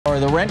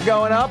The rent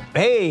going up?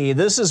 Hey,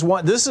 this is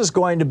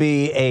going to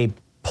be a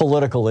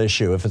political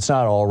issue, if it's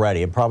not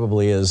already. It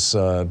probably is.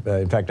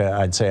 In fact,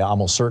 I'd say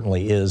almost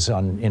certainly is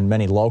in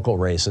many local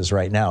races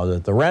right now.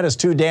 That the rent is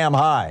too damn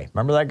high.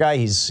 Remember that guy?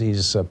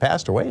 He's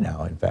passed away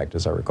now, in fact,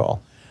 as I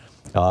recall.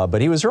 But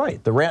he was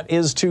right. The rent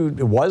was too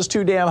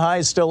damn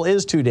high, still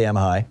is too damn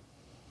high.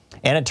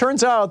 And it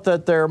turns out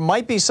that there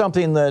might be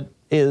something that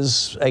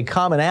is a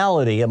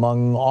commonality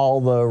among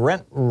all the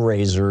rent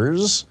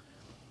raisers,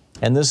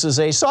 and this is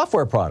a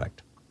software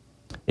product.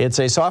 It's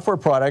a software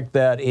product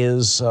that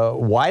is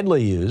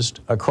widely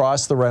used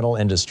across the rental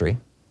industry.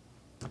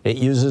 It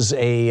uses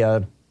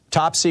a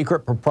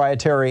top-secret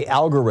proprietary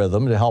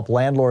algorithm to help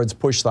landlords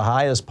push the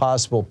highest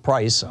possible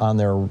price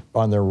onto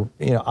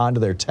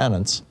their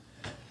tenants.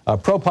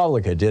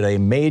 ProPublica did a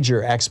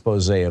major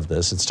expose of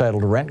this. It's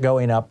titled "Rent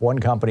Going Up: One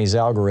Company's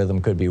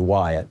Algorithm Could Be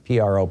Why" at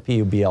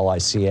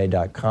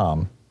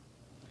PROPUBLICA.com.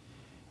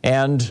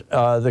 And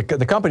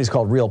the company's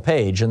called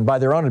RealPage, and by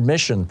their own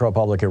admission,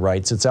 ProPublica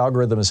writes, its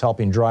algorithm is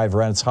helping drive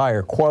rents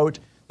higher. Quote,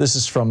 this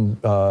is from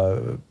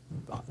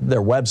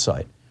their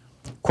website.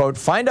 Quote,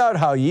 find out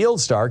how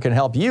YieldStar can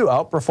help you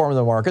outperform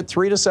the market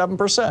 3 to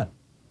 7%. In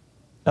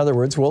other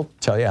words, we'll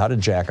tell you how to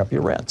jack up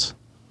your rents.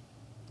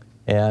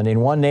 And in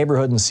one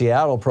neighborhood in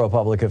Seattle,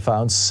 ProPublica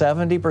found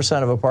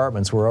 70% of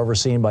apartments were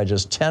overseen by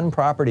just 10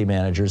 property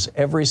managers,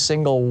 every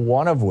single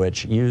one of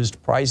which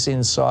used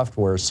pricing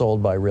software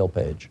sold by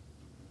RealPage.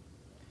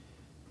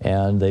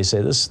 And they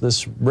say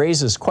this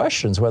raises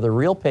questions whether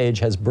RealPage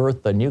has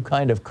birthed a new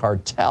kind of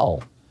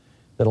cartel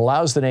that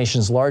allows the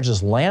nation's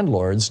largest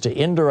landlords to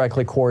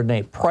indirectly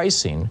coordinate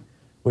pricing,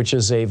 which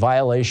is a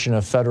violation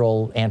of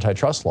federal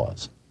antitrust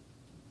laws.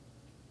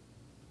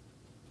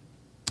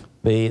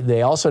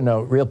 They also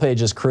note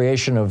RealPage's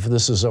creation of,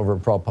 this is over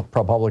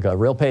ProPublica,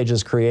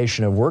 RealPage's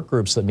creation of work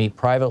groups that meet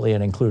privately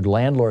and include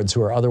landlords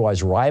who are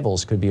otherwise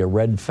rivals could be a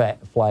red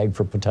flag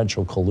for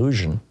potential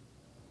collusion.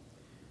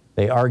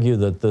 They argue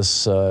that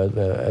this,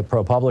 at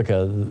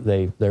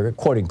ProPublica, they're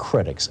quoting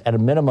critics. At a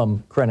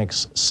minimum,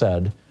 critics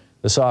said,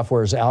 the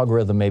software's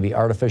algorithm may be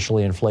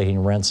artificially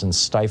inflating rents and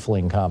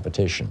stifling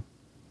competition.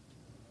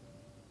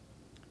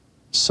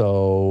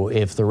 So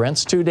if the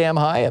rent's too damn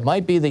high, it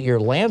might be that your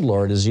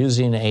landlord is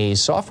using a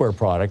software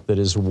product that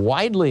is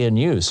widely in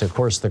use, of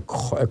course,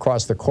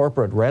 across the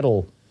corporate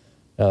rental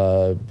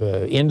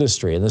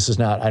industry. And this is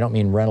not, I don't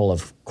mean rental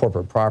of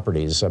corporate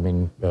properties. I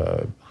mean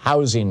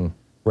housing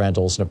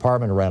rentals and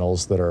apartment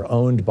rentals that are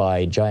owned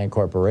by giant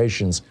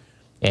corporations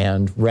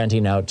and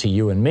renting out to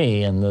you and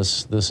me. And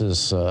this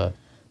is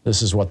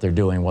what they're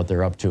doing, what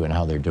they're up to, and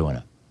how they're doing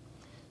it.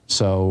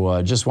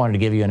 So just wanted to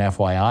give you an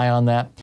FYI on that.